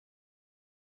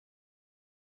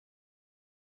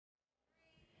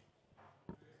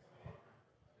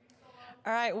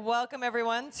All right, welcome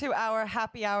everyone to our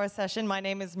happy hour session. My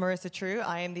name is Marissa True.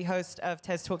 I am the host of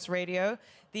Tez Talks Radio,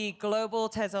 the global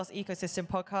Tezos Ecosystem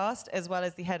podcast, as well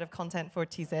as the head of content for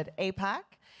TZ APAC.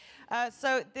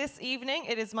 So this evening,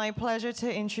 it is my pleasure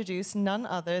to introduce none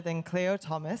other than Khleo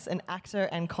Thomas, an actor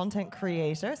and content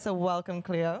creator. So welcome,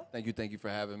 Khleo. Thank you for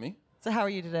having me. So how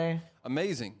are you today?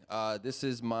 Amazing. This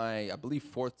is my, I believe,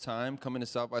 fourth time coming to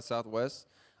South by Southwest.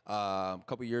 A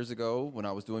couple years ago, when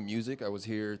I was doing music, I was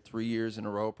here 3 years in a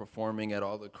row performing at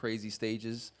all the crazy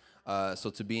stages. So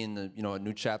to be in the, a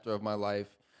new chapter of my life,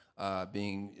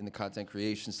 being in the content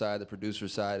creation side, the producer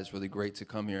side, it's really great to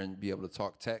come here and be able to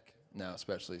talk tech now,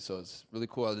 especially. So it's really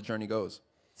cool how the journey goes.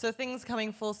 So things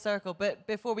coming full circle. But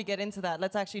before we get into that,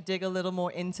 let's actually dig a little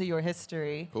more into your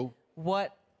history. Cool.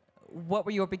 What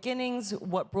were your beginnings?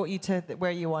 What brought you to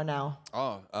where you are now?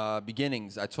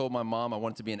 Beginnings. I told my mom I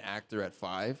wanted to be an actor at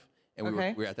 5. And we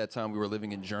were at that time, we were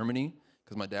living in Germany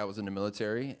because my dad was in the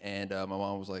military. And my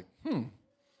mom was like,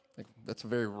 that's a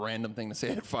very random thing to say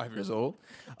at 5 years old.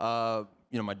 My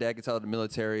dad gets out of the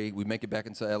military. We make it back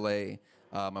into LA.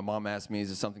 My mom asked me, is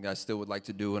this something that I still would like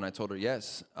to do? And I told her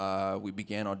yes. We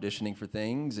began auditioning for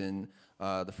things. And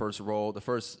the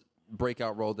first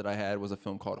breakout role that I had was a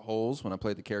film called Holes, when I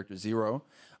played the character Zero.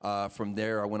 From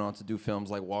there, I went on to do films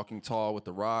like Walking Tall with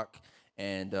The Rock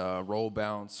and Roll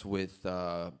Bounce with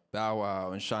Bow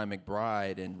Wow and Shy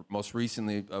McBride. And most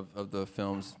recently of the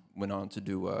films, went on to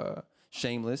do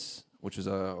Shameless, which was,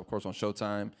 of course, on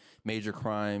Showtime, Major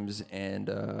Crimes, and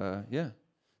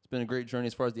it's been a great journey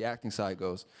as far as the acting side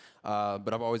goes.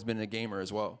 But I've always been a gamer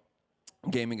as well.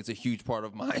 Gaming is a huge part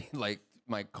of my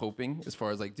my coping as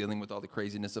far as dealing with all the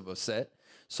craziness of a set.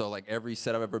 So every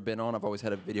set I've ever been on, I've always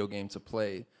had a video game to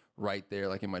play right there,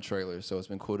 in my trailer. So it's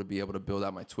been cool to be able to build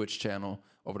out my Twitch channel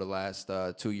over the last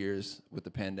 2 years with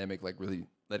the pandemic, really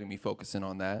letting me focus in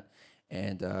on that.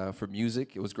 And for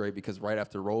music, it was great because right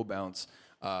after Roll Bounce,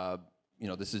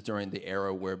 this is during the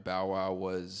era where Bow Wow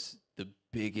was the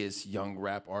biggest young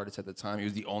rap artist at the time. He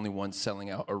was the only one selling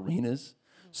out arenas.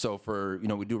 So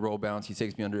we do Roll Bounce, he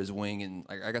takes me under his wing, and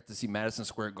I got to see Madison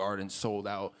Square Garden sold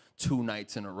out 2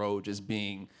 nights in a row just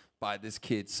being by this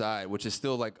kid's side, which is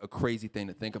still a crazy thing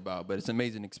to think about, but it's an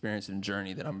amazing experience and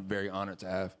journey that I'm very honored to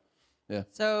have. Yeah.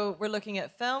 So we're looking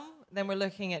at film, then we're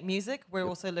looking at music, we're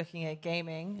also looking at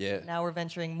gaming. Yeah. Now we're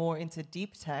venturing more into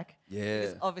deep tech. Yeah.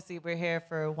 Because obviously we're here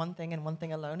for one thing and one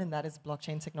thing alone, and that is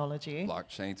blockchain technology.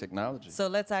 Blockchain technology. So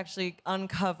let's actually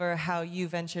uncover how you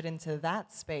ventured into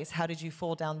that space. How did you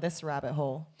fall down this rabbit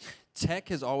hole? Tech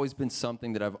has always been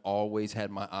something that I've always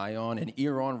had my eye on and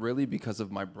ear on, really, because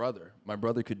of my brother. My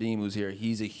brother Kadeem, who's here,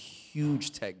 he's a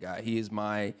huge tech guy. He is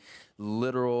my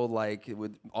literal,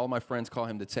 with all my friends call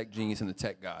him the tech genius and the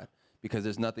tech god, because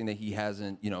there's nothing that he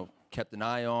hasn't, kept an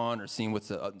eye on or seen what's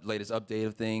the latest update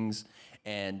of things.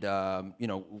 And,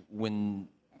 when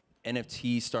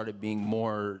NFTs started being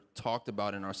more talked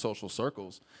about in our social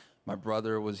circles, my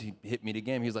brother he hit me the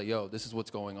game. He was like, yo, this is what's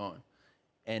going on.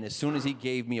 And as soon as he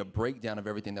gave me a breakdown of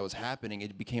everything that was happening,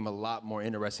 it became a lot more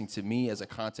interesting to me as a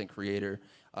content creator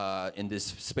in this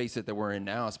space that we're in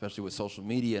now, especially with social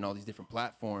media and all these different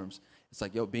platforms. It's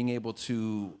being able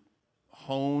to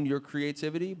hone your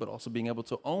creativity, but also being able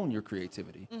to own your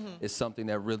creativity is something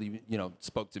that really,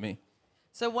 spoke to me.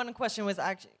 So one question was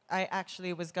I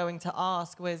actually was going to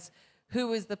ask was, who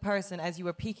was the person, as you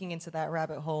were peeking into that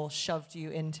rabbit hole, shoved you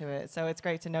into it? So it's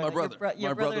great to know my that brother. your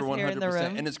My brother, brother's here in the 100%.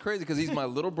 room. And it's crazy because he's my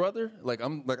little brother.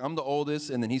 I'm the oldest,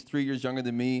 and then he's 3 years younger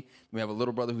than me. We have a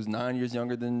little brother who's 9 years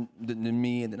younger than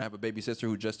me, and then I have a baby sister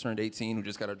who just turned 18, who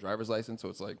just got her driver's license. So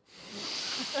it's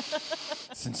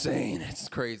it's insane. It's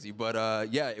crazy. But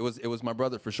it was my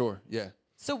brother for sure. Yeah.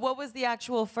 So what was the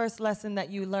actual first lesson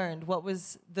that you learned? What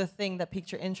was the thing that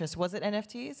piqued your interest? Was it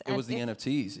NFTs? It was the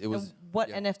NFTs. It was. What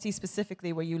NFT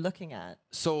specifically were you looking at?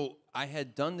 So I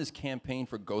had done this campaign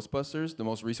for Ghostbusters, the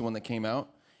most recent one that came out,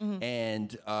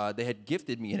 and they had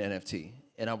gifted me an NFT,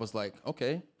 and I was like,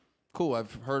 okay, cool.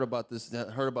 I've heard about this,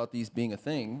 heard about these being a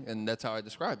thing, and that's how I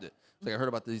described it. I heard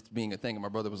about this being a thing, and my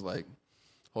brother was like,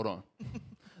 hold on.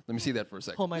 Let me see that for a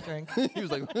second. Hold my drink. He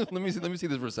was like, let me see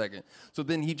this for a second. So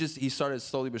then he started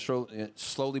slowly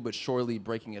but surely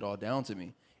breaking it all down to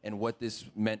me, and what this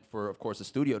meant for, of course, a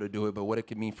studio to do it, but what it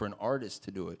could mean for an artist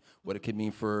to do it, what it could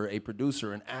mean for a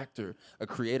producer, an actor, a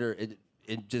creator.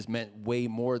 It just meant way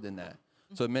more than that.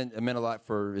 So it meant a lot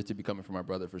for it to be coming from my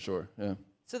brother for sure. Yeah.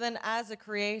 So then, as a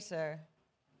creator,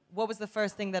 what was the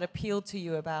first thing that appealed to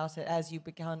you about it as you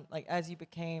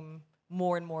became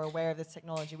more and more aware of this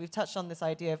technology. We've touched on this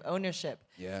idea of ownership.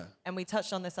 Yeah. And we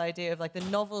touched on this idea of like the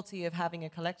novelty of having a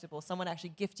collectible, someone actually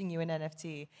gifting you an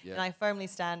NFT. Yeah. And I firmly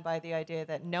stand by the idea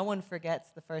that no one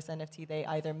forgets the first NFT they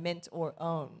either mint or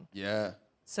own. Yeah.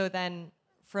 So then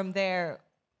from there,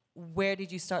 where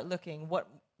did you start looking?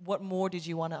 What more did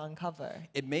you want to uncover?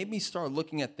 It made me start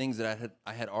looking at things that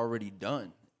I had already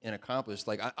done and accomplished.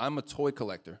 Like I'm a toy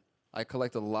collector. I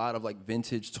collect a lot of like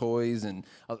vintage toys, and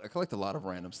I collect a lot of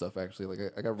random stuff actually.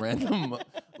 Like I got random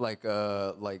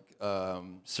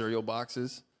cereal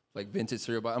boxes, like vintage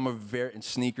cereal boxes. And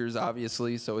sneakers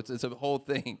obviously, so it's a whole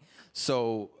thing.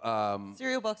 So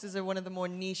cereal boxes are one of the more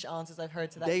niche answers I've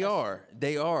heard to that. They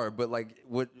are, but like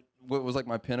what was like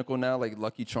my pinnacle now, like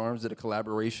Lucky Charms did a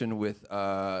collaboration with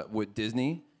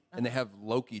Disney, and they have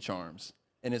Loki charms.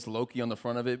 And it's Loki on the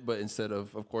front of it, but instead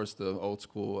of course, the old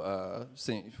school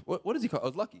what is he called?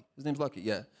 Oh, Lucky. His name's Lucky,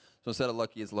 yeah. So instead of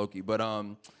Lucky, it's Loki. But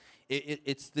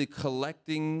it's the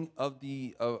collecting of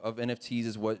NFTs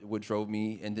is what drove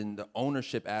me, and then the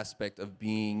ownership aspect of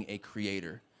being a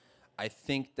creator. I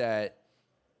think that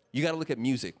you got to look at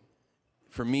music.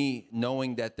 For me,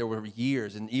 knowing that there were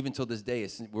years, and even till this day,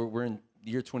 we're in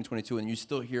the year 2022, and you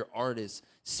still hear artists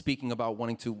speaking about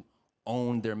wanting to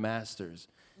own their masters.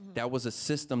 That was a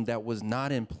system that was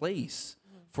not in place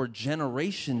for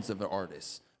generations of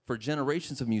artists, for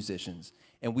generations of musicians.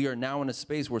 And we are now in a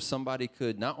space where somebody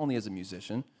could, not only as a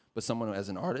musician, but someone as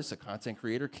an artist, a content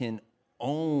creator, can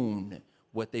own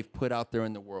what they've put out there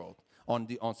in the world on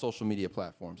social media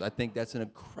platforms. I think that's an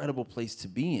incredible place to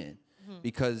be in,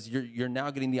 because you're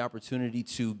now getting the opportunity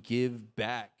to give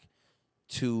back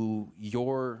to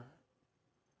your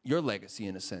legacy,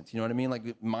 in a sense. You know what I mean?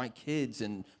 Like my kids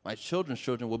and my children's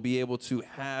children will be able to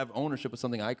have ownership of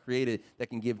something I created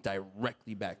that can give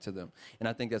directly back to them. And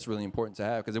I think that's really important to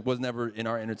have, because it was never in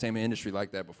our entertainment industry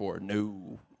like that before.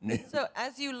 No. So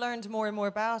as you learned more and more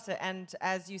about it, and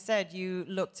as you said, you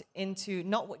looked into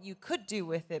not what you could do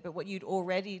with it, but what you'd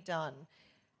already done.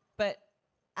 But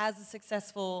as a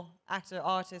successful actor,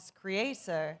 artist,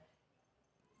 creator,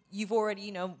 you've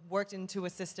already, worked into a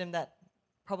system that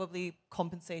probably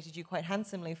compensated you quite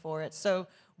handsomely for it. So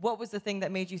what was the thing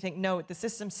that made you think, no, the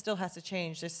system still has to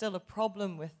change, there's still a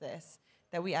problem with this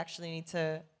that we actually need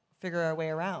to figure our way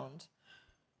around?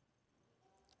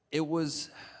 It was,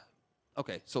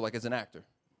 okay, so like as an actor,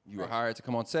 you were hired to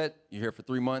come on set, you're here for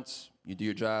 3 months, you do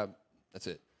your job, that's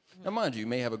it. Now mind you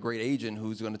may have a great agent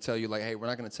who's gonna tell you like, hey, we're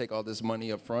not gonna take all this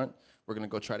money up front, we're gonna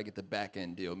go try to get the back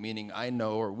end deal, meaning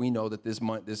we know that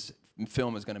this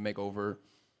film is gonna make over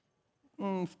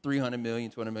 300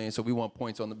 million, 200 million, so we want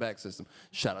points on the back system.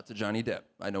 Shout out to Johnny Depp.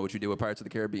 I know what you did with Pirates of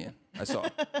the Caribbean. I saw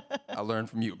it. I learned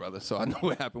from you, brother, so I know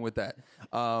what happened with that.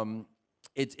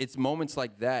 It's moments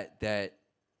like that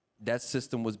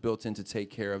system was built in to take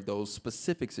care of those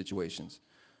specific situations.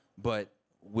 But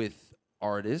with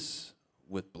artists,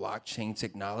 with blockchain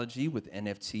technology, with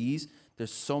NFTs,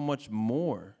 there's so much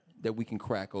more that we can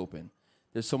crack open.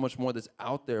 There's so much more that's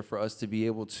out there for us to be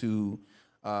able to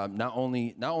not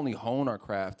only hone our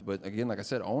craft, but again, like I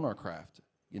said, own our craft.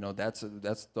 That's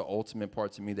the ultimate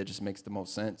part to me that just makes the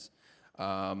most sense.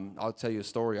 I'll tell you a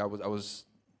story. I was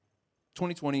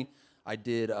 2020. I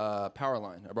did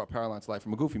Powerline. I brought Powerline to life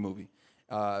from a Goofy movie.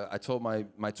 I told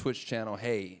my Twitch channel,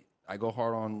 hey, I go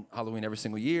hard on Halloween every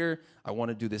single year. I want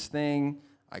to do this thing.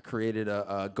 I created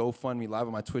a GoFundMe live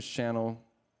on my Twitch channel,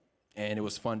 and it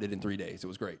was funded in 3 days. It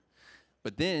was great.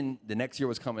 But then the next year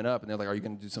was coming up, and they're like, are you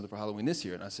going to do something for Halloween this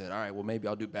year? And I said, all right, well, maybe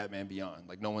I'll do Batman Beyond.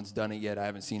 Like, no one's done it yet. I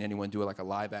haven't seen anyone do it like a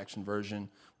live-action version.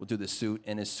 We'll do the suit.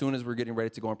 And as soon as we're getting ready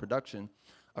to go in production,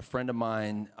 a friend of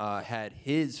mine had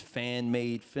his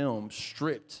fan-made film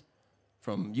stripped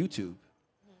from YouTube.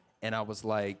 And I was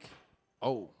like,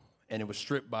 oh. And it was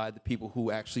stripped by the people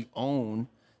who actually own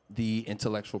the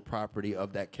intellectual property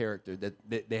of that character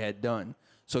that they had done.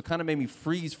 So it kind of made me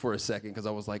freeze for a second, because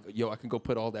I was like, yo, I can go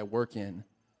put all that work in,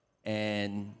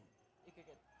 and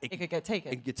it could get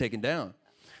taken. It could get taken down.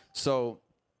 So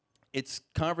it's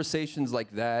conversations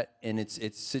like that, and it's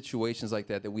situations like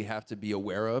that we have to be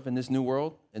aware of in this new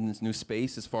world, in this new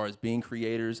space, as far as being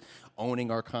creators, owning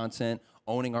our content,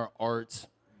 owning our art,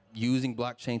 using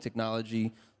blockchain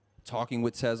technology, talking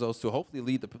with Tezos to hopefully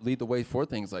lead the way for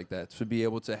things like that, to be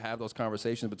able to have those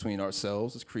conversations between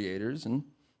ourselves as creators and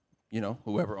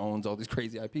whoever owns all these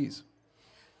crazy IPs.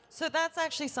 So that's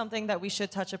actually something that we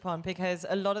should touch upon, because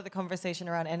a lot of the conversation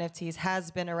around NFTs has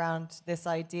been around this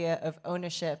idea of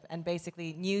ownership and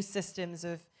basically new systems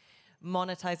of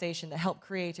monetization that help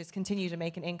creators continue to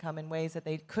make an income in ways that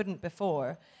they couldn't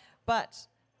before. But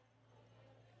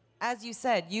as you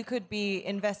said, you could be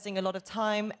investing a lot of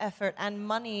time, effort, and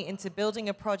money into building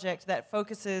a project that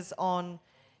focuses on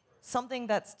something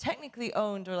that's technically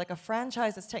owned, or like a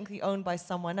franchise that's technically owned by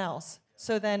someone else.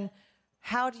 So then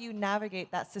how do you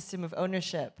navigate that system of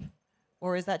ownership?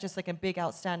 Or is that just like a big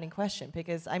outstanding question?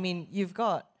 Because, I mean, you've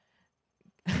got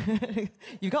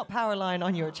you've got Powerline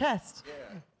on your chest.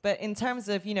 Yeah. But in terms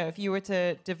of, you know, if you were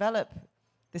to develop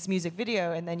this music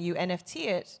video and then you NFT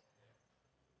it,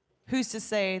 who's to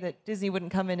say that Disney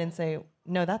wouldn't come in and say,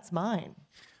 no, that's mine?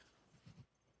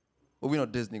 Well, we know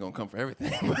Disney gonna come for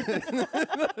everything.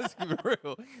 Let's keep it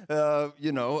real.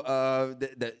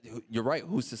 You're right.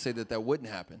 Who's to say that that wouldn't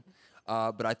happen?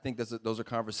 But I think those are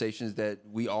conversations that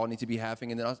we all need to be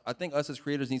having. And then I think us as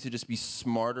creators need to just be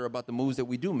smarter about the moves that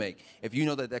we do make. If you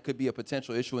know that that could be a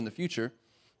potential issue in the future,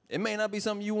 it may not be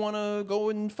something you want to go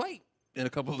and fight in a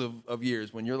couple of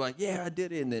years when you're like, yeah, I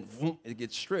did it, and then boom, it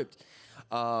gets stripped.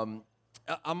 I'm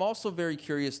also very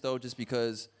curious, though, just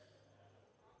because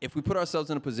if we put ourselves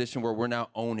in a position where we're now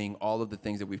owning all of the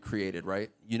things that we've created, right?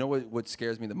 You know what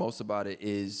scares me the most about it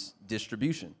is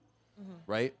distribution,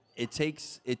 right? It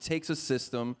takes a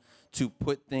system to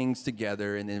put things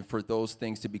together, and then for those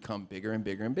things to become bigger and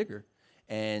bigger and bigger.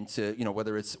 And to, you know,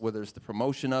 whether it's the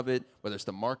promotion of it, whether it's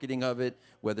the marketing of it,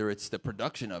 whether it's the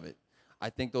production of it. I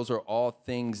think those are all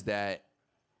things that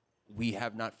we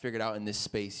have not figured out in this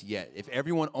space yet. If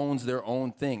everyone owns their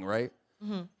own thing, right?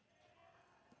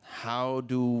 How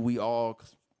do we all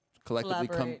collectively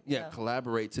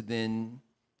collaborate to then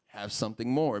have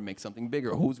something more, make something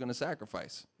bigger? Who's going to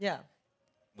sacrifice? Yeah.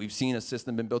 We've seen a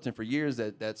system been built in for years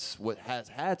that's what has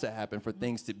had to happen for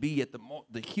things to be at the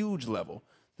huge level,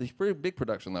 the pretty big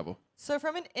production level. So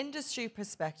from an industry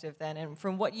perspective then, and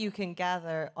from what you can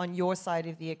gather on your side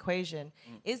of the equation,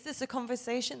 is this a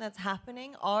conversation that's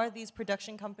happening? Are these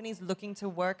production companies looking to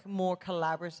work more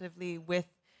collaboratively with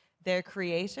their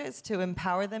creators to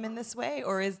empower them in this way?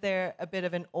 Or is there a bit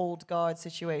of an old guard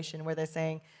situation where they're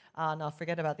saying, no,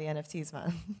 forget about the NFTs,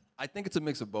 man? I think it's a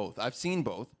mix of both. I've seen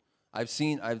both. I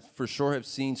for sure have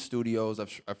seen studios.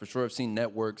 I for sure have seen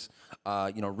networks,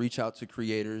 reach out to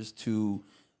creators to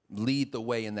lead the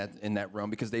way in that realm,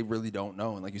 because they really don't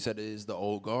know. And like you said, it is the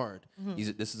old guard.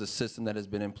 This is a system that has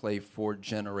been in play for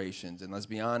generations. And let's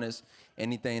be honest,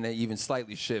 anything that even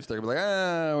slightly shifts, they're gonna be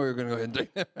like, we're gonna go ahead and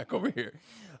take that back over here.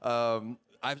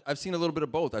 I've seen a little bit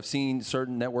of both. I've seen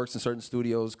certain networks and certain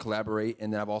studios collaborate,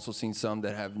 and then I've also seen some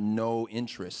that have no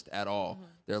interest at all.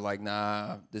 They're like,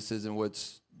 nah, this isn't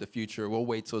what's the future. We'll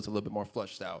wait till it's a little bit more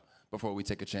fleshed out before we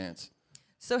take a chance.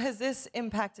 So has this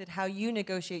impacted how you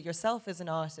negotiate yourself as an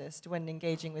artist when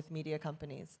engaging with media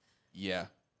companies? Yeah,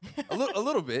 a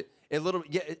little bit.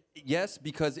 Yes,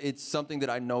 because it's something that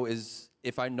I know is,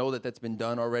 if I know that that's been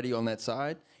done already on that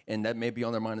side, and that may be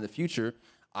on their mind in the future,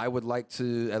 I would like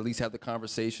to at least have the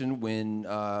conversation when,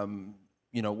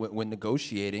 when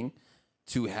negotiating,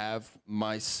 to have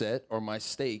my set or my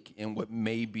stake in what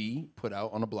may be put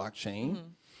out on a blockchain,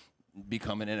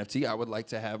 become an NFT. I would like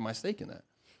to have my stake in that.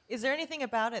 Is there anything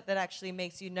about it that actually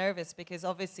makes you nervous? Because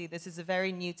obviously this is a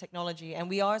very new technology, and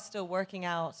we are still working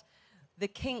out the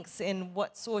kinks in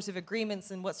what sort of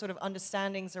agreements and what sort of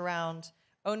understandings around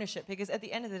ownership. Because at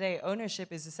the end of the day,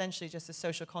 ownership is essentially just a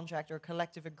social contract or a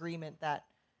collective agreement that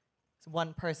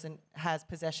one person has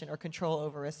possession or control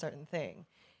over a certain thing.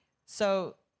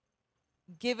 So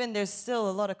given there's still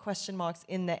a lot of question marks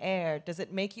in the air, does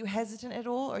it make you hesitant at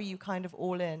all? Or are you kind of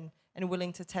all in and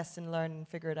willing to test and learn and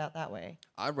figure it out that way?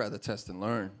 I'd rather test and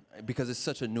learn, because it's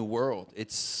such a new world.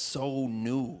 It's so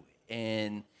new.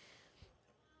 And,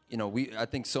 I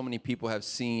think so many people have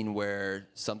seen where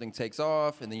something takes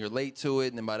off and then you're late to it.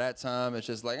 And then by that time, it's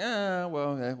just like, I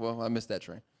missed that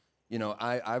train.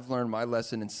 I've learned my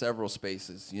lesson in several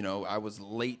spaces. I was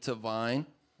late to Vine.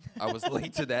 I was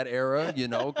late to that era,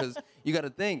 because you got to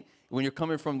think, when you're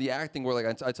coming from the acting world,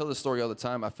 like I tell this story all the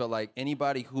time, I felt like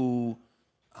anybody who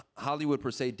Hollywood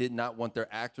per se did not want their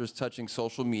actors touching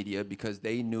social media, because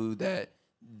they knew that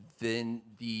then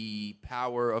the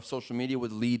power of social media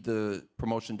would lead the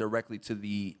promotion directly to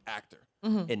the actor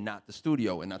and not the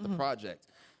studio and not the project.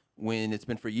 When it's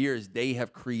been for years, they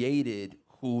have created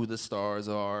who the stars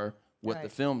are, what the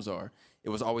films are. It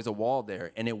was always a wall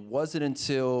there. And it wasn't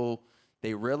until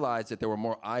they realized that there were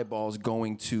more eyeballs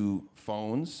going to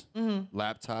phones,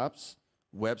 laptops,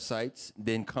 websites,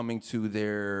 than coming to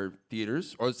their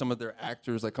theaters, or some of their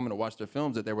actors like coming to watch their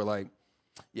films, that they were like,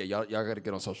 yeah, y'all got to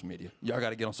get on social media. Y'all got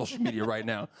to get on social media right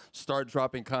now. Start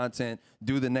dropping content,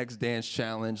 do the next dance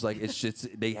challenge. Like, it's just,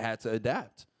 they had to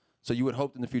adapt. So you would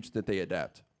hope in the future that they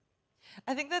adapt.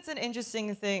 I think that's an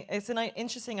interesting thing. It's an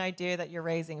interesting idea that you're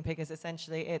raising, because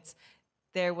essentially it's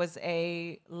there was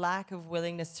a lack of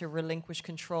willingness to relinquish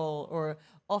control or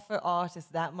offer artists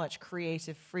that much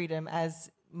creative freedom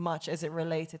as much as it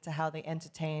related to how they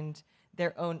entertained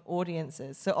their own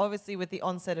audiences. So obviously with the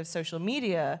onset of social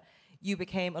media, you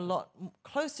became a lot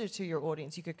closer to your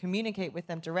audience. You could communicate with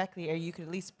them directly, or you could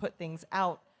at least put things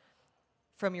out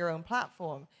from your own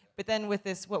platform. But then with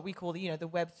this, what we call, the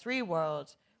Web3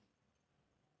 world,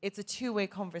 it's a two-way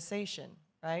conversation,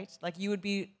 right? Like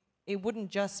it wouldn't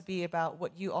just be about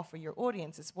what you offer your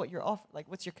audience, it's what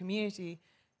what's your community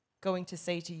going to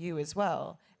say to you as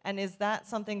well. And is that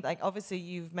something, like obviously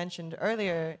you've mentioned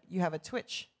earlier, you have a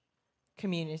Twitch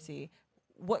community.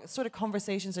 What sort of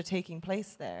conversations are taking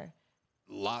place there?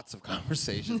 Lots of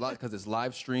conversations, because it's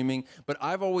live streaming. But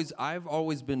I've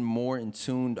always been more in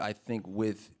tune, I think,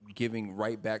 with giving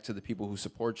right back to the people who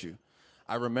support you.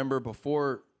 I remember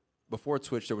before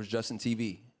Twitch, there was Justin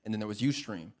TV, and then there was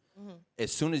Ustream.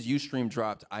 As soon as Ustream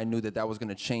dropped, I knew that was going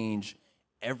to change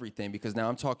everything, because now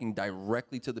I'm talking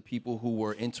directly to the people who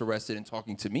were interested in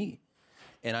talking to me.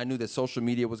 And I knew that social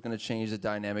media was going to change the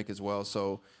dynamic as well.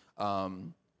 So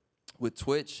with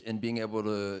Twitch and being able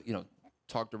to,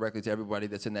 talk directly to everybody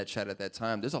that's in that chat at that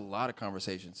time, there's a lot of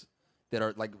conversations that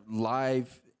are like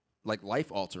live, like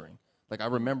life altering. Like I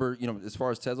remember, as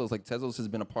far as Tezos, like Tezos has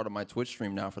been a part of my Twitch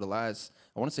stream now for the last,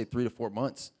 I want to say 3 to 4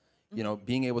 months.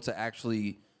 Being able to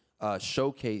actually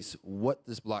showcase what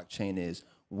this blockchain is,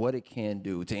 what it can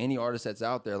do to any artist that's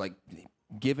out there, like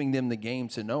giving them the game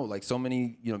to know. Like so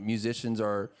many, musicians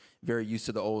are very used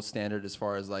to the old standard as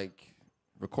far as like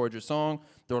record your song,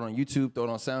 throw it on YouTube, throw it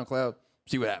on SoundCloud,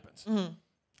 see what happens.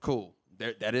 Cool.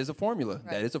 That is a formula.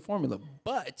 Right. That is a formula.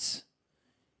 But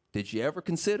did you ever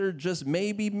consider just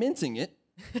maybe minting it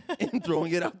and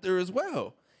throwing it out there as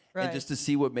well? Right. And just to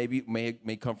see what maybe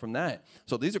may come from that.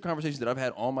 So these are conversations that I've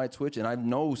had on my Twitch, and I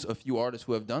know a few artists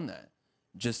who have done that.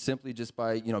 Just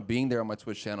by being there on my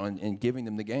Twitch channel and giving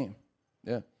them the game.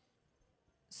 Yeah.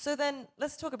 So then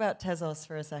let's talk about Tezos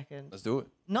for a second. Let's do it.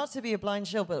 Not to be a blind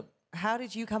shill, but how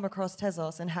did you come across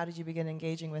Tezos and how did you begin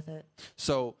engaging with it?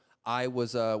 So I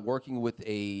was working with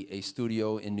a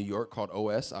studio in New York called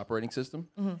OS, Operating System.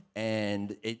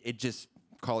 And it just,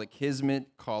 call it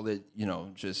kismet, call it,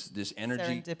 just this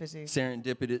energy.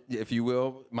 Serendipity, if you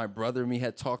will. My brother and me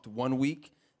had talked one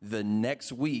week. The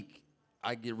next week,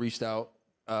 I get reached out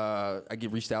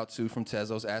to from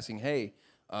Tezos asking, hey,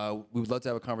 we would love to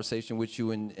have a conversation with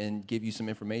you and give you some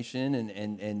information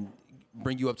and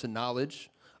bring you up to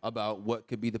knowledge about what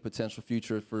could be the potential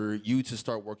future for you to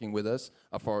start working with us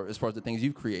as far as the things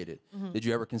you've created. Did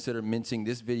you ever consider minting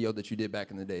this video that you did back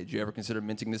in the day? Did you ever consider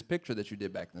minting this picture that you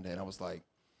did back in the day? And I was like,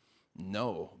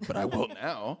 no, but I will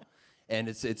now. And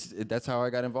that's how I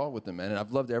got involved with them, man. And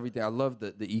I've loved everything. I love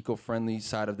the eco-friendly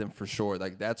side of them for sure.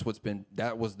 Like that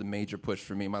was the major push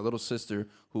for me. My little sister,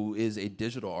 who is a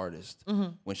digital artist,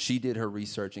 when she did her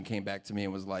research and came back to me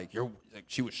and was like,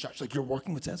 she was shocked. She's like, you're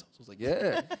working with Tezos? I was like,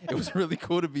 yeah. It was really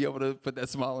cool to be able to put that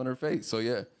smile on her face. So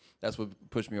yeah, that's what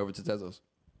pushed me over to Tezos.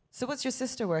 So what's your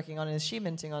sister working on? Is she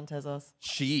minting on Tezos?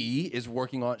 She is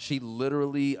working on, she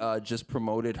literally just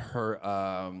promoted her,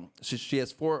 she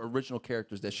has 4 original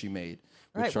characters that she made.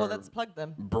 All right, well, let's plug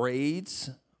them. Braids,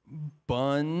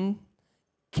 Bun,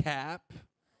 Cap,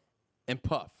 and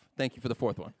Puff. Thank you for the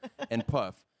 4th one. And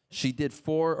Puff. She did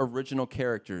 4 original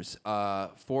characters,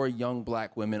 4 young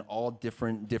black women, all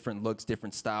different looks,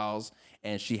 different styles,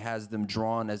 and she has them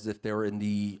drawn as if they were in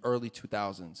the early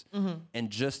 2000s. And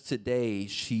just today,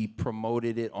 she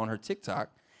promoted it on her TikTok,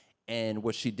 and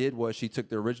what she did was she took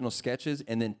the original sketches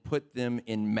and then put them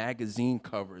in magazine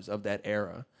covers of that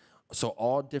era. So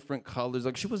all different colors.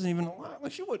 Like she wasn't even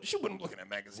like she wasn't looking at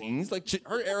magazines. Like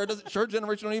her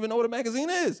generation don't even know what a magazine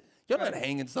is. Y'all not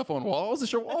hanging stuff on walls.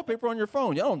 It's your wallpaper on your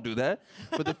phone. Y'all don't do that.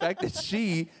 But the fact that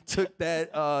she took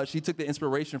the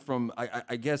inspiration from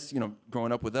I guess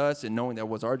growing up with us and knowing that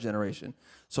was our generation.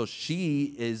 So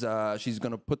she's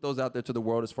gonna put those out there to the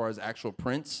world as far as actual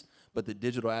prints, but the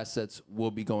digital assets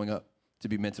will be going up to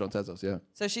be minted on Tezos, yeah.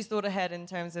 So she's thought ahead in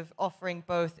terms of offering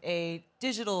both a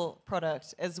digital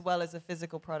product as well as a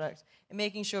physical product and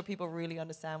making sure people really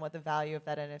understand what the value of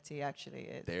that NFT actually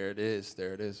is. There it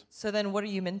is. So then what are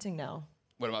you minting now?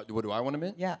 What do I want to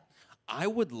mint? Yeah. I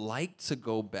would like to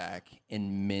go back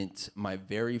and mint my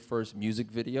very first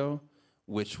music video,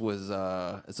 which was,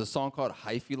 it's a song called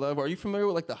Hyphy Love. Are you familiar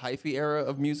with like the hyphy era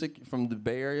of music from the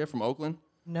Bay Area, from Oakland?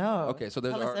 No. Okay, so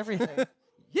there's Tell us everything.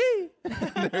 Yay!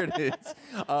 There it is.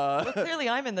 Well, clearly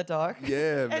I'm in the dark.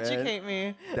 Yeah, man. Educate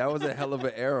me. That was a hell of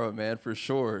an era, man, for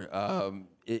sure.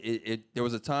 There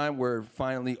was a time where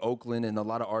finally Oakland and a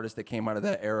lot of artists that came out of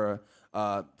that era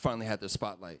finally had their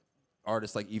spotlight.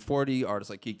 artists like E40, artists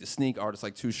like Geek the Sneak, artists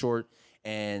like Too Short,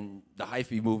 and the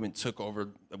hyphy movement took over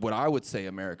what I would say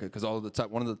America, because one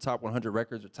of the top 100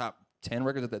 records or top 10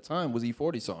 records at that time was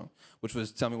E40 song, which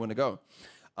was Tell Me When to Go.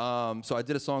 So I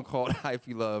did a song called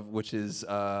Hyphy Love, which is,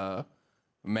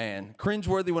 man,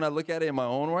 cringeworthy when I look at it in my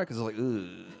own right, because it's like,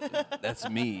 ugh, that's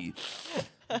me.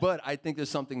 But I think there's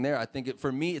something there. I think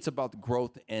for me, it's about the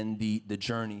growth and the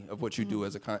journey of what you do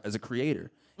as a creator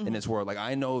in this world. Like,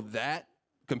 I know that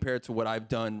compared to what I've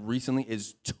done recently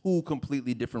is two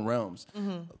completely different realms.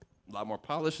 A lot more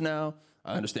polished now.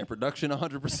 I understand production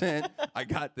 100%. I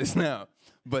got this now.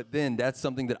 But then that's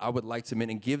something that I would like to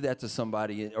and give that to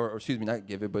somebody, or excuse me, not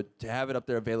give it, but to have it up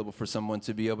there available for someone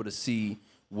to be able to see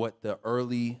what the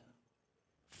early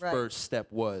first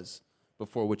step was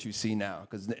before what you see now.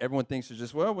 Because everyone thinks it's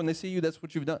just, well, when they see you, that's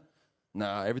what you've done.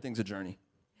 Nah, everything's a journey.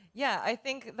 Yeah, I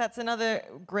think that's another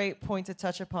great point to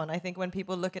touch upon. I think when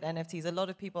people look at NFTs, a lot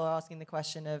of people are asking the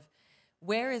question of,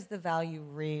 where is the value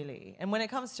really? And when it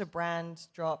comes to brand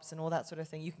drops and all that sort of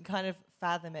thing, you can kind of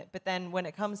fathom it. But then when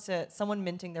it comes to someone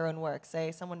minting their own work,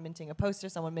 say someone minting a poster,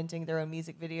 someone minting their own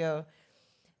music video,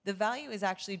 the value is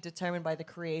actually determined by the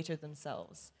creator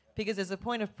themselves. Because there's a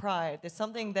point of pride. There's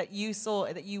something that you saw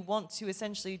that you want to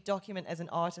essentially document as an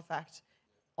artifact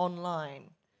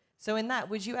online. So in that,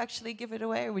 would you actually give it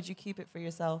away, or would you keep it for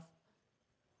yourself?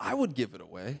 I would give it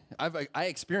away. I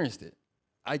experienced it.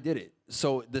 I did it.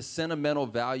 So the sentimental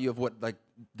value of what, like,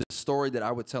 the story that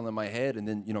I would tell in my head and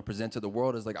then, present to the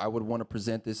world is like, I would want to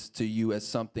present this to you as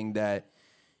something that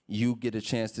you get a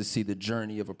chance to see the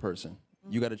journey of a person.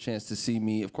 You got a chance to see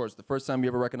me. Of course, the first time you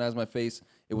ever recognized my face,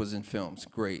 it was in films.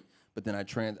 Great. But then I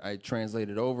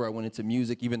translated over. I went into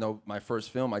music, even though my first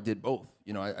film, I did both.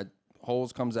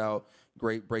 Holes comes out,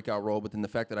 great breakout role. But then the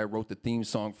fact that I wrote the theme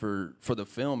song for the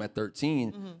film at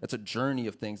 13, that's a journey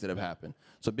of things that have happened.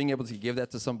 So being able to give that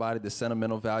to somebody, the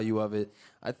sentimental value of it,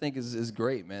 I think is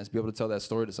great, man. To be able to tell that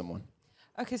story to someone.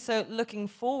 Okay, so looking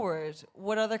forward,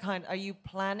 what other are you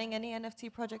planning any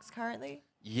NFT projects currently?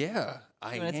 Yeah,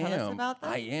 I am. Tell us about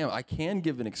that? I am. I can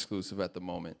give an exclusive at the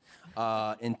moment.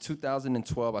 In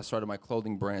 2012, I started my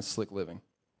clothing brand, Slick Living.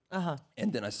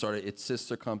 And then I started its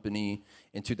sister company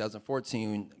in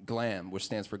 2014, Glam, which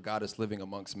stands for Goddess Living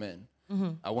Amongst Men.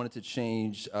 I wanted to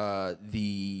change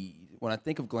when I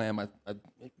think of glam,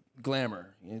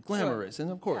 glamour, glamorous,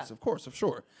 and of course,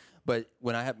 sure. But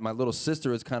when I have my little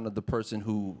sister is kind of the person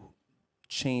who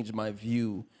changed my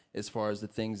view as far as the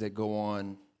things that go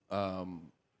on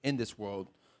in this world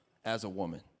as a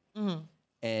woman.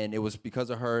 And it was because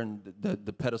of her and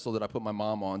the pedestal that I put my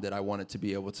mom on that I wanted to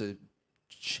be able to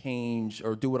change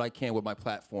or do what I can with my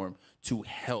platform to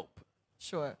help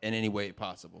in any way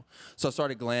possible. So I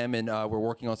started Glam, and we're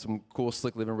working on some cool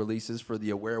Slick Living releases for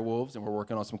the Werewolves, and we're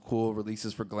working on some cool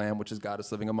releases for Glam, which is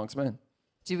Goddess Living Amongst Men.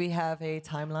 Do we have a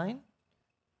timeline?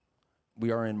 We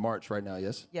are in March right now,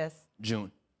 yes? Yes.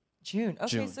 June. Okay,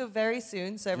 June. So very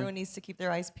soon. So everyone needs to keep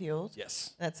their eyes peeled.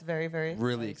 Yes. That's very, very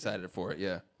really excited for it,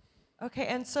 yeah. Okay,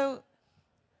 and so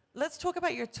let's talk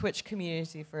about your Twitch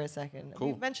community for a second. Cool.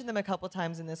 We've mentioned them a couple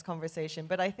times in this conversation,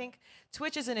 but I think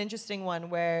Twitch is an interesting one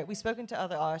where we've spoken to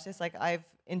other artists. Like, I've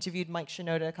interviewed Mike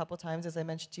Shinoda a couple times, as I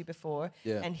mentioned to you before.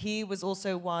 Yeah. And he was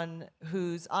also one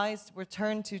whose eyes were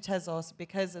turned to Tezos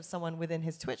because of someone within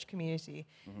his Twitch community.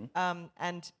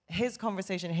 And his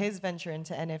conversation, his venture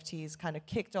into NFTs kind of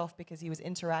kicked off because he was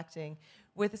interacting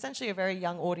with essentially a very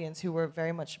young audience who were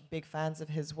very much big fans of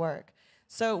his work.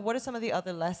 So what are some of the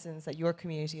other lessons that your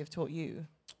community have taught you?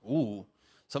 Ooh,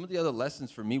 some of the other lessons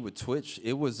for me with Twitch,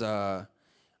 it was,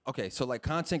 okay, so like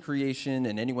content creation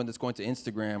and anyone that's going to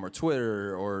Instagram or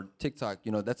Twitter or TikTok,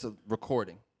 that's a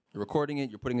recording. You're recording it,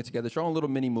 you're putting it together. It's your own little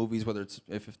mini movies, whether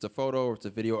if it's a photo or it's a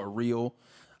video or reel.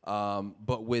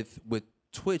 But with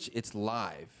Twitch, it's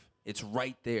live. It's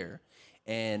right there.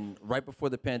 And right before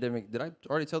the pandemic, did I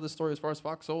already tell this story as far as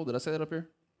Fox Soul? Did I say that up here?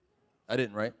 I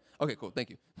didn't, right? Okay, cool. Thank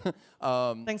you.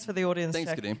 Thanks for the audience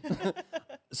check. Thanks, Kadeem.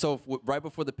 So right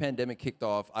before the pandemic kicked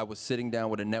off, I was sitting down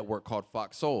with a network called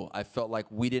Fox Soul. I felt like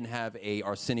we didn't have a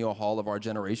Arsenio Hall of our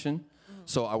generation.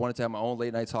 So I wanted to have my own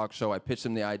late night talk show. I pitched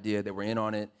them the idea. They were in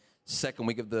on it. Second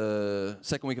week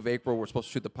of April, we're supposed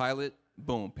to shoot the pilot.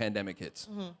 Boom, pandemic hits.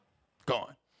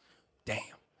 Gone. Damn.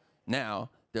 Now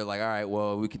they're like, all right,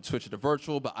 well, we can switch it to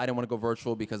virtual, but I didn't want to go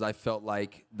virtual because I felt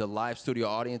like the live studio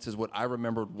audience is what I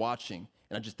remembered watching.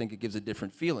 And I just think it gives a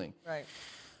different feeling. Right.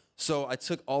 So I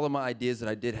took all of my ideas that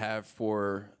I did have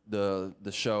for the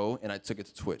show, and I took it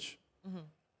to Twitch.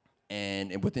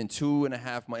 And within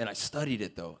 2.5 months, and I studied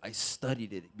it, though. I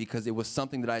studied it because it was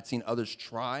something that I had seen others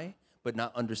try, but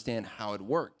not understand how it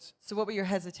worked. So what were your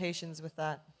hesitations with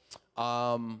that?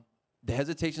 The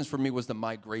hesitations for me was the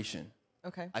migration.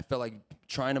 Okay. I felt like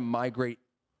trying to migrate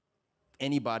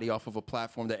anybody off of a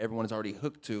platform that everyone is already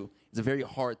hooked to is a very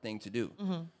hard thing to do.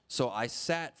 So I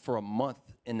sat for a month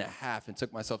and a half and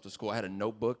took myself to school. I had a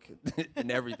notebook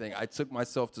and everything. I took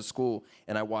myself to school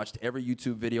and I watched every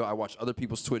YouTube video. I watched other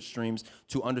people's Twitch streams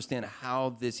to understand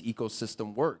how this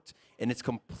ecosystem worked. And it's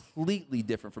completely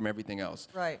different from everything else.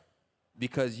 Right.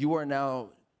 Because you are now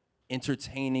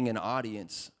entertaining an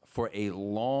audience for a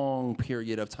long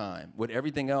period of time. With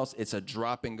everything else, it's a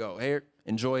drop and go. Hey,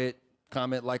 enjoy it,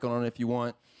 comment, like on it if you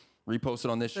want, repost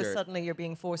it on this So share. suddenly you're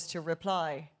being forced to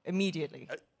reply immediately.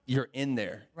 You're in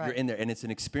there. Right. You're in there, and it's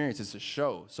an experience. It's a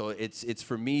show. So it's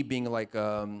for me being like me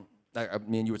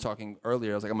and you were talking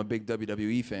earlier. I was like, I'm a big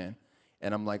WWE fan,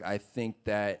 and I'm like, I think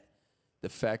that the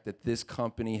fact that this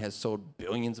company has sold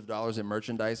billions of dollars in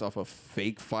merchandise off of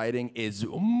fake fighting is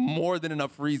more than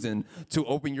enough reason to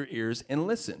open your ears and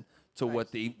listen to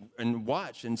what they and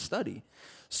watch and study.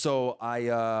 So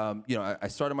I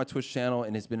started my Twitch channel,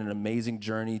 and it's been an amazing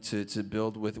journey to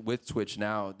build with Twitch.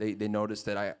 Now they noticed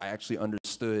that I actually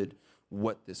understood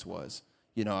what this was.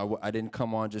 You know, I didn't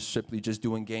come on strictly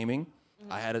doing gaming.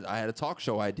 I had a talk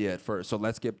show idea at first. So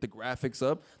let's get the graphics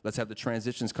up. Let's have the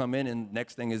transitions come in. And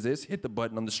next thing is this, hit the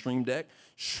button on the stream deck.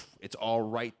 It's all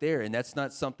right there. And that's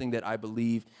not something that I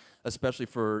believe, especially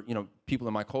for, people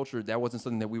in my culture, that wasn't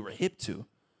something that we were hip to.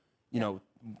 You know,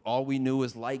 all we knew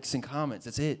is likes and comments.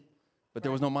 That's it. But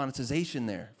there was no monetization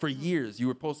there. For years, you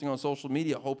were posting on social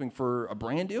media hoping for a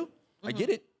brand deal. I get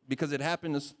it because it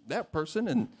happened to that person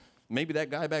and maybe that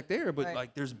guy back there. But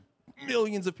like there's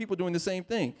millions of people doing the same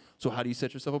thing. So how do you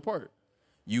set yourself apart?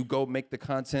 You go make the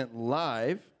content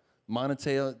live,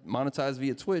 monetize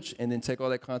via Twitch, and then take all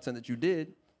that content that you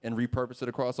did and repurpose it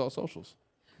across all socials.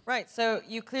 Right. So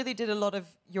you clearly did a lot of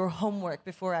your homework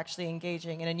before actually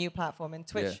engaging in a new platform. And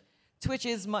Twitch, Twitch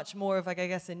is much more of, like, I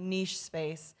guess, a niche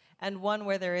space and one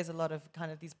where there is a lot of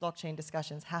kind of these blockchain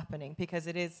discussions happening because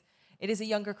it is a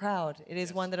younger crowd. It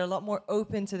is one that are a lot more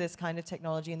open to this kind of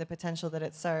technology and the potential that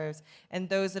it serves. And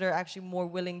those that are actually more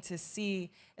willing to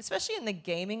see, especially in the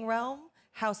gaming realm,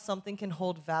 how something can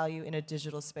hold value in a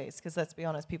digital space. Because let's be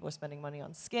honest, people are spending money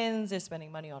on skins, they're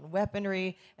spending money on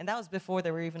weaponry, and that was before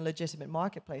there were even legitimate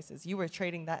marketplaces. You were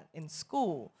trading that in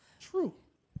school. True.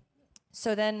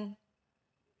 So then,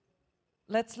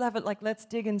 let's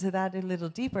dig into that a little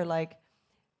deeper. Like,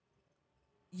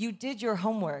 you did your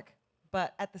homework.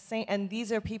 But at the same, and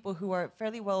these are people who are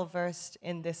fairly well versed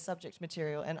in this subject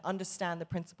material and understand the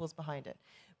principles behind it.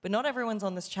 But not everyone's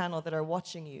on this channel that are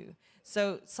watching you.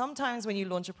 So sometimes when you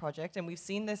launch a project, and we've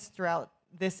seen this throughout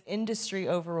this industry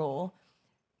overall,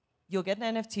 you'll get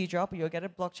an NFT drop, or you'll get a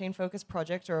blockchain-focused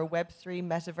project, or a Web3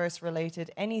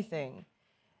 metaverse-related anything,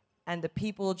 and the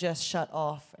people just shut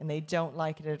off, and they don't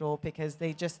like it at all because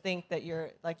they just think that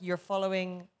you're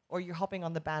following or you're hopping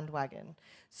on the bandwagon.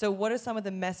 So what are some of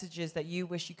the messages that you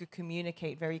wish you could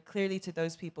communicate very clearly to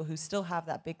those people who still have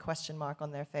that big question mark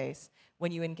on their face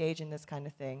when you engage in this kind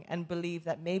of thing and believe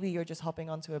that maybe you're just hopping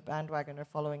onto a bandwagon or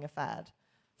following a fad?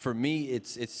 For me,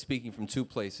 it's speaking from two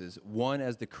places. One,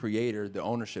 as the creator, the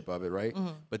ownership of it, right?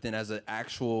 But then as an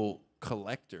actual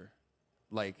collector,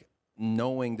 like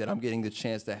knowing that I'm getting the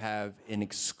chance to have an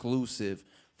exclusive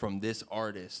from this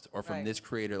artist or from this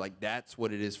creator, like that's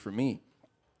what it is for me.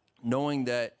 Knowing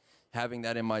that, having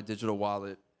that in my digital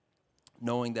wallet,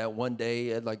 knowing that one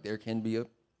day, like, there can be a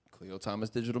Khleo Thomas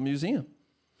digital museum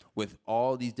with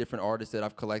all these different artists that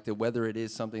I've collected, whether it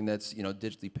is something that's,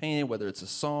 digitally painted, whether it's a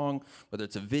song, whether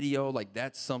it's a video, like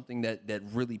that's something that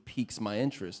really piques my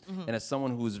interest. And as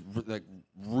someone who's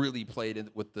really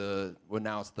played with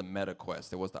now it's the Meta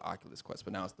Quest. There was the Oculus Quest,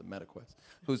 but now it's the Meta Quest.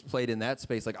 Who's played in that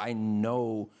space, like I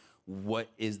know what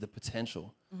is the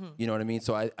potential. You know what I mean?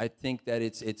 So I think that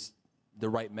it's the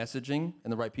right messaging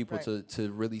and the right people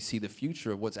to really see the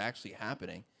future of what's actually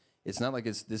happening. It's not like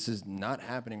this is not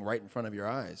happening right in front of your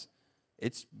eyes.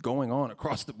 It's going on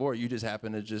across the board. You just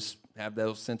happen to just have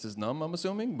those senses numb, I'm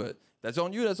assuming, but that's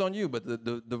on you, but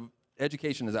the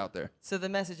education is out there. So the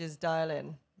message is dial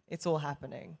in. It's all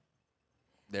happening.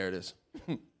 There it is.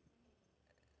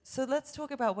 So let's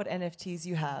talk about what NFTs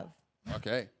you have.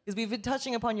 Okay. Because we've been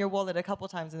touching upon your wallet a couple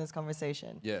times in this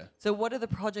conversation. Yeah. So what are the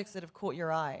projects that have caught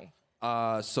your eye?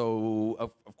 So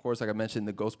of course, like I mentioned,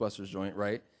 the Ghostbusters joint,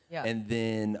 right? Yeah. And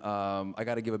then I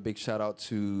got to give a big shout out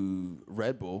to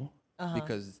Red Bull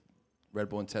because Red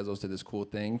Bull and Tezos did this cool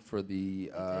thing for the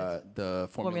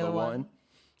Formula One.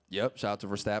 Yep. Shout out to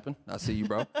Verstappen. I see you,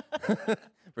 bro.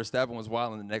 Verstappen was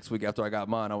wild. And the next week after I got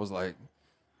mine, I was like,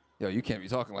 Yo, you can't be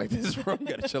talking like this, bro. You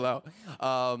gotta chill out.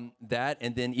 That,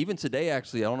 and then even today,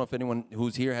 actually, I don't know if anyone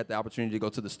who's here had the opportunity to go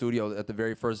to the studio at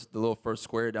the little first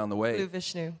square down the way. Blue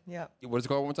Vishnu, yeah. What is it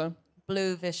called one more time?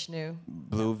 Blue Vishnu.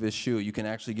 Blue Vishnu. You can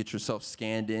actually get yourself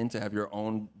scanned in to have your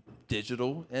own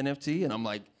digital NFT. And I'm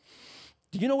like,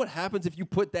 do you know what happens if you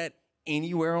put that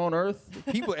anywhere on Earth?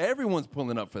 Everyone's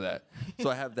pulling up for that.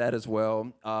 So I have that as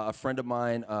well. A friend of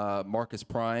mine, Marcus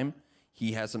Prime,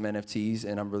 he has some NFTs,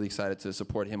 and I'm really excited to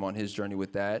support him on his journey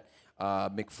with that.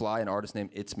 McFly, an artist named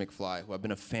It's McFly, who I've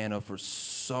been a fan of for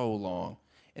so long.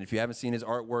 And if you haven't seen his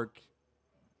artwork,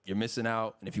 you're missing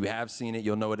out. And if you have seen it,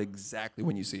 you'll know it exactly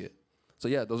when you see it. So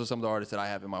yeah, those are some of the artists that I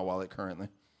have in my wallet currently.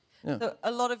 Yeah. So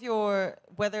a lot of your,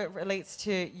 whether it relates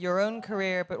to your own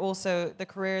career, but also the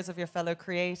careers of your fellow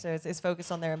creators, is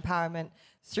focused on their empowerment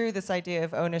through this idea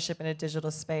of ownership in a digital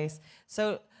space.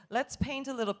 So let's paint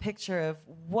a little picture of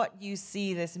what you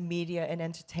see this media and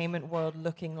entertainment world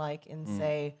looking like in,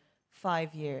 say,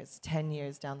 5 years, 10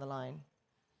 years down the line.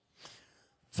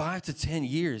 5 to 10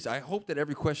 years. I hope that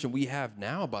every question we have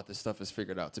now about this stuff is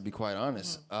figured out, to be quite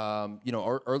honest. You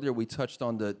know, earlier we touched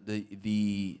on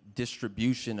the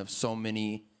distribution of so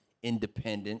many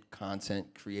independent content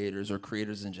creators or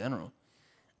creators in general.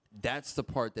 That's the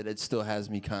part that it still has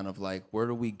me kind of like, where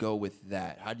do we go with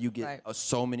that? How do you get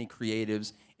so many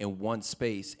creatives in one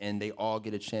space and they all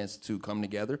get a chance to come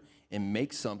together and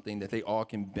make something that they all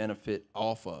can benefit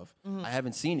off of? I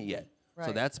haven't seen it yet.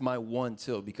 So that's my one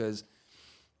till, because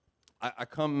I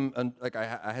come, and like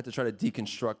I had to try to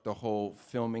deconstruct the whole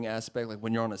filming aspect. Like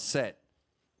when you're on a set,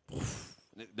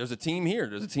 there's a team here,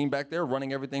 there's a team back there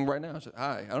running everything right now. I said,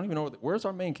 hi, I don't even know, where's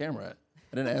our main camera at?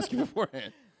 I didn't ask you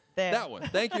beforehand. There. That one,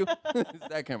 thank you.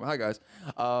 That camera, hi guys.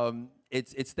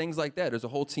 It's things like that. There's a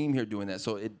whole team here doing that.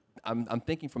 So I'm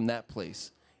thinking from that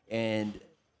place. And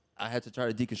I had to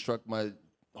try to deconstruct my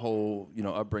whole,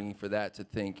 upbringing for that, to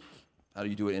think, how do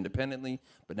you do it independently?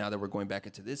 But now that we're going back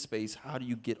into this space, how do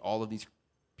you get all of these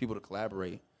people to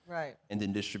collaborate and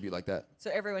then distribute like that?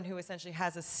 So everyone who essentially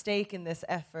has a stake in this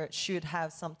effort should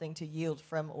have something to yield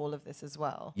from all of this as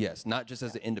well. Yes, not just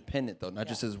as an independent, though, not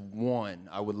just as one.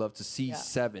 I would love to see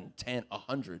 7, 10,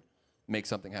 100 make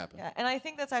something happen. Yeah, and I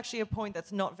think that's actually a point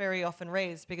that's not very often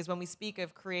raised, because when we speak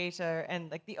of creator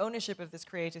and like the ownership of this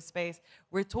creative space,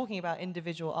 we're talking about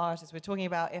individual artists. We're talking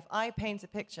about, if I paint a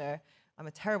picture, I'm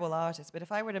a terrible artist, but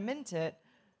if I were to mint it,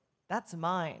 that's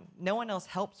mine. No one else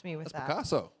helped me with that.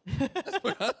 Picasso. That's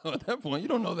Picasso at that point. You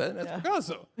don't know that. That's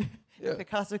Picasso. Yeah.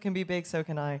 Picasso can be big, so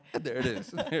can I. There it is.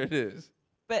 There it is.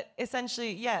 But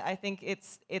essentially, yeah, I think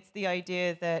it's the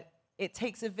idea that it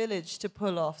takes a village to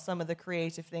pull off some of the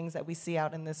creative things that we see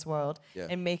out in this world,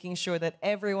 and making sure that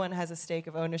everyone has a stake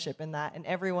of ownership in that and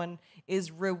everyone is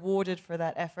rewarded for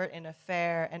that effort in a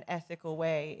fair and ethical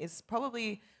way is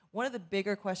probably one of the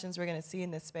bigger questions we're going to see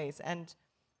in this space. And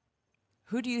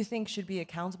who do you think should be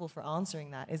accountable for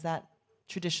answering that? Is that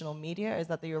traditional media? Is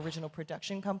that the original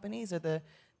production companies, or the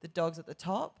dogs at the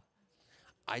top?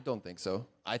 I don't think so.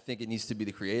 I think it needs to be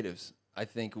the creatives. I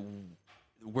think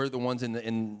we're the ones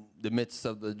in the midst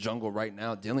of the jungle right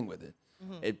now dealing with it.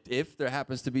 If there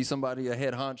happens to be somebody, a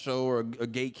head honcho or a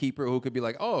gatekeeper, who could be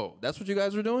like, oh, that's what you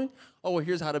guys are doing? Oh, well,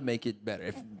 here's how to make it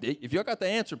better. If y'all got the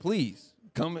answer, please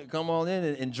come on in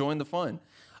and join the fun.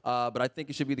 But I think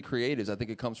it should be the creatives. I think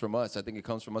it comes from us. I think it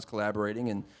comes from us collaborating,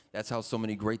 and that's how so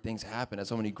many great things happen. That's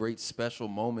so many great special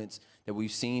moments that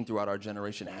we've seen throughout our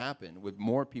generation happen, with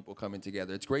more people coming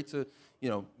together. It's great to,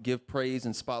 give praise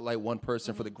and spotlight one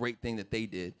person for the great thing that they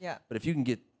did. Yeah. But if you can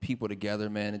get people together,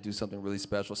 man, and do something really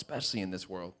special, especially in this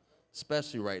world,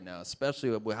 especially right now,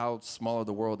 especially with how small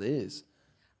the world is.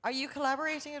 Are you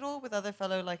collaborating at all with other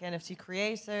fellow NFT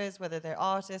creators, whether they're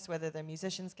artists, whether they're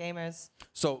musicians, gamers?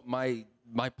 So my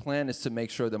plan is to make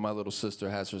sure that my little sister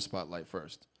has her spotlight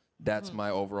first. That's my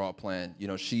overall plan.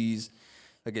 She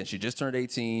just turned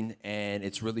 18, and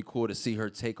it's really cool to see her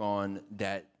take on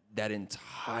that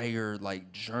entire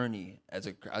journey.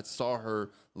 I saw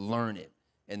her learn it,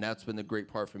 and that's been the great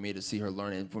part for me, to see her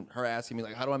learn it. From her asking me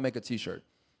how do I make a T-shirt?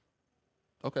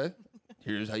 Okay.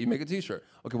 Here's how you make a T-shirt.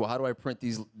 Okay, well, how do I print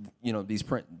these, these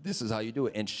print? This is how you do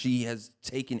it. And she has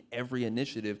taken every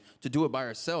initiative to do it by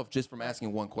herself, just from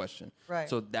asking one question. Right.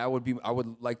 So I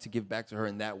would like to give back to her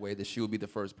in that way, that she will be the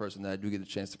first person that I do get a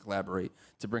chance to collaborate,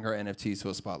 to bring her NFTs to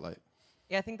a spotlight.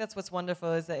 Yeah, I think that's what's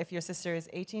wonderful, is that if your sister is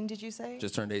 18, did you say?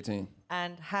 Just turned 18.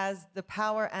 And has the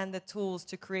power and the tools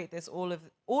to create this, all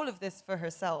of this for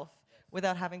herself,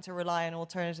 without having to rely on an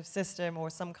alternative system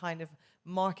or some kind of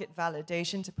market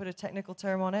validation, to put a technical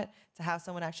term on it, to have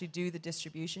someone actually do the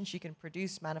distribution. She can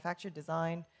produce, manufacture,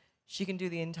 design. She can do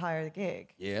the entire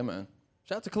gig. Yeah, man.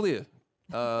 Shout out to Khleo.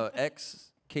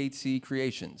 KT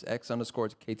Creations.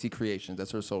 X_KT Creations.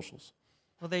 That's her socials.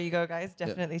 Well, there you go, guys.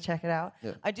 Definitely check it out.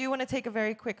 Yeah. I do want to take a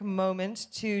very quick moment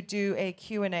to do a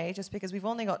Q&A, just because we've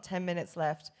only got 10 minutes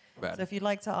left. So if you'd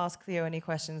like to ask Khleo any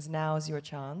questions, now's your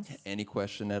chance. Any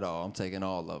question at all. I'm taking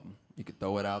all of them. You can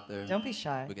throw it out there. Don't be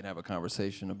shy. We can have a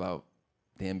conversation about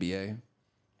the NBA.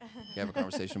 We can have a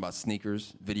conversation about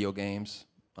sneakers, video games.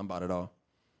 I'm about it all.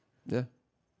 Yeah.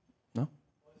 No?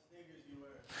 What sneakers you wear?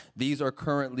 These are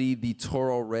currently the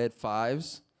Toro Red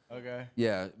 5s. Okay.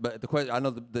 Yeah, but the question, I know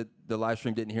the live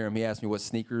stream didn't hear him. He asked me what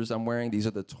sneakers I'm wearing. These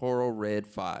are the Toro Red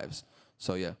 5s.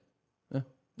 So, yeah.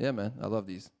 Yeah, man. I love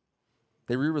these.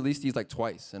 They re-released these like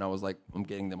twice, and I was like, I'm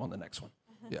getting them on the next one.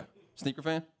 Yeah. Sneaker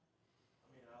fan?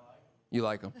 I mean, I like them. You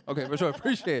like them? Okay, for sure.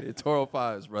 Appreciate it. Toro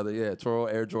 5s, brother. Yeah, Toro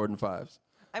Air Jordan 5s.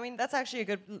 I mean, that's actually a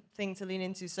good thing to lean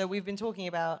into. So we've been talking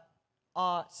about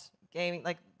art, gaming,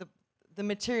 like the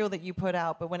material that you put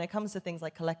out, but when it comes to things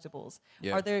like collectibles,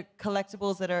 are there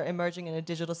collectibles that are emerging in a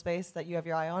digital space that you have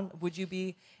your eye on? Would you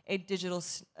be a digital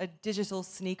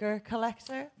sneaker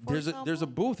collector? There's a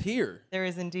booth here. There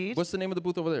is indeed. What's the name of the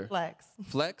booth over there? Flex.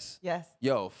 Flex? Yes.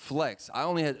 Yo, Flex. I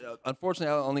only had,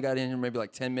 unfortunately, I only got in here maybe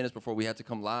like 10 minutes before we had to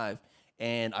come live,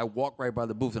 and I walked right by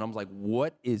the booth, and I was like,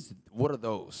 what are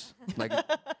those? Like,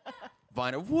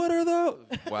 vinyl, what are those?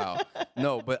 Wow.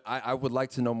 No, but I would like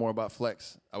to know more about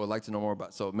Flex. I would like to know more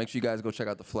about, so make sure you guys go check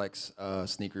out the Flex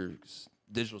sneakers,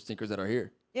 digital sneakers that are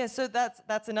here. Yeah, so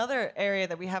that's another area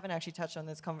that we haven't actually touched on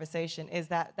this conversation, is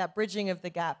that bridging of the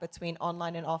gap between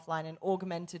online and offline and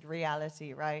augmented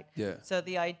reality, right? Yeah. So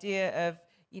the idea of,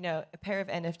 a pair of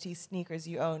NFT sneakers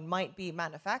you own might be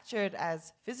manufactured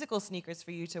as physical sneakers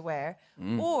for you to wear,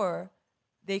 or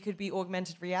they could be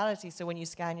augmented reality. So when you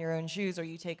scan your own shoes or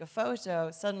you take a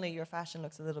photo, suddenly your fashion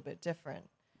looks a little bit different.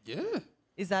 Yeah.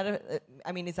 Is that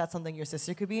is that something your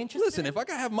sister could be interested Listen, in? if I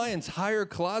could have my entire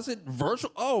closet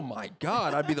virtual, oh my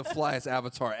God, I'd be the flyest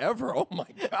avatar ever. Oh my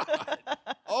God.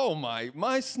 Oh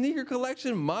my sneaker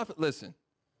collection, listen,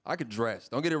 I could dress.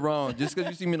 Don't get it wrong. Just because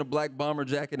you see me in a black bomber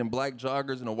jacket and black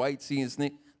joggers and a white tee and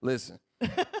sneak, listen.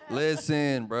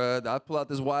 Listen, bruh, I pull out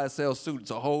this YSL suit.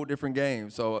 It's a whole different game.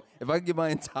 So if I could get my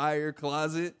entire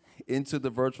closet into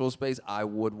the virtual space, I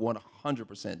would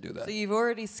 100% do that. So you've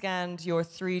already scanned your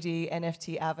 3D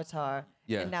NFT avatar,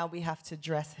 Yeah. and now we have to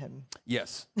dress him.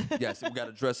 Yes. Yes. We got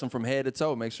to dress him from head to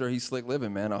toe. Make sure he's slick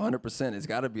living, man. 100%. It's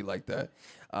got to be like that.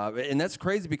 And that's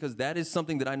crazy because that is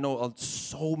something that I know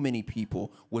so many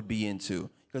people would be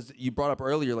into. Because you brought up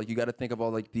earlier, like you got to think of all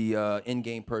like the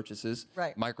in-game purchases,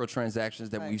 right? Microtransactions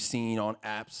that we've seen on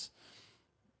apps.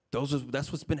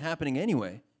 That's what's been happening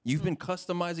anyway. You've been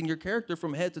customizing your character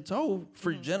from head to toe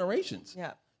for generations.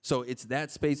 Yeah. So it's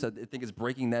that space. I think it's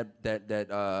breaking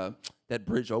that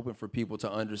bridge open for people to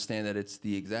understand that it's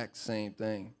the exact same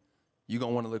thing. You're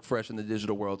gonna want to look fresh in the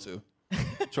digital world too.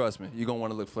 Trust me, you're gonna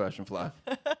want to look fresh and fly.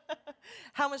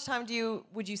 How much time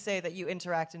would you say that you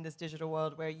interact in this digital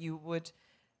world where you would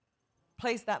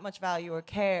place that much value or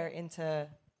care into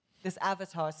this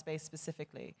avatar space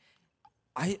specifically?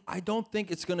 I don't think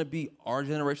it's gonna be our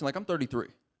generation. Like I'm 33.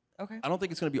 Okay. I don't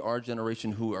think it's gonna be our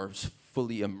generation who are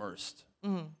fully immersed.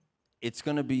 Mm-hmm. It's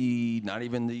gonna be not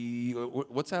even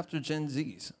what's after Gen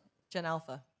Zs? Gen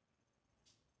Alpha.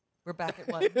 We're back at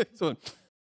one. So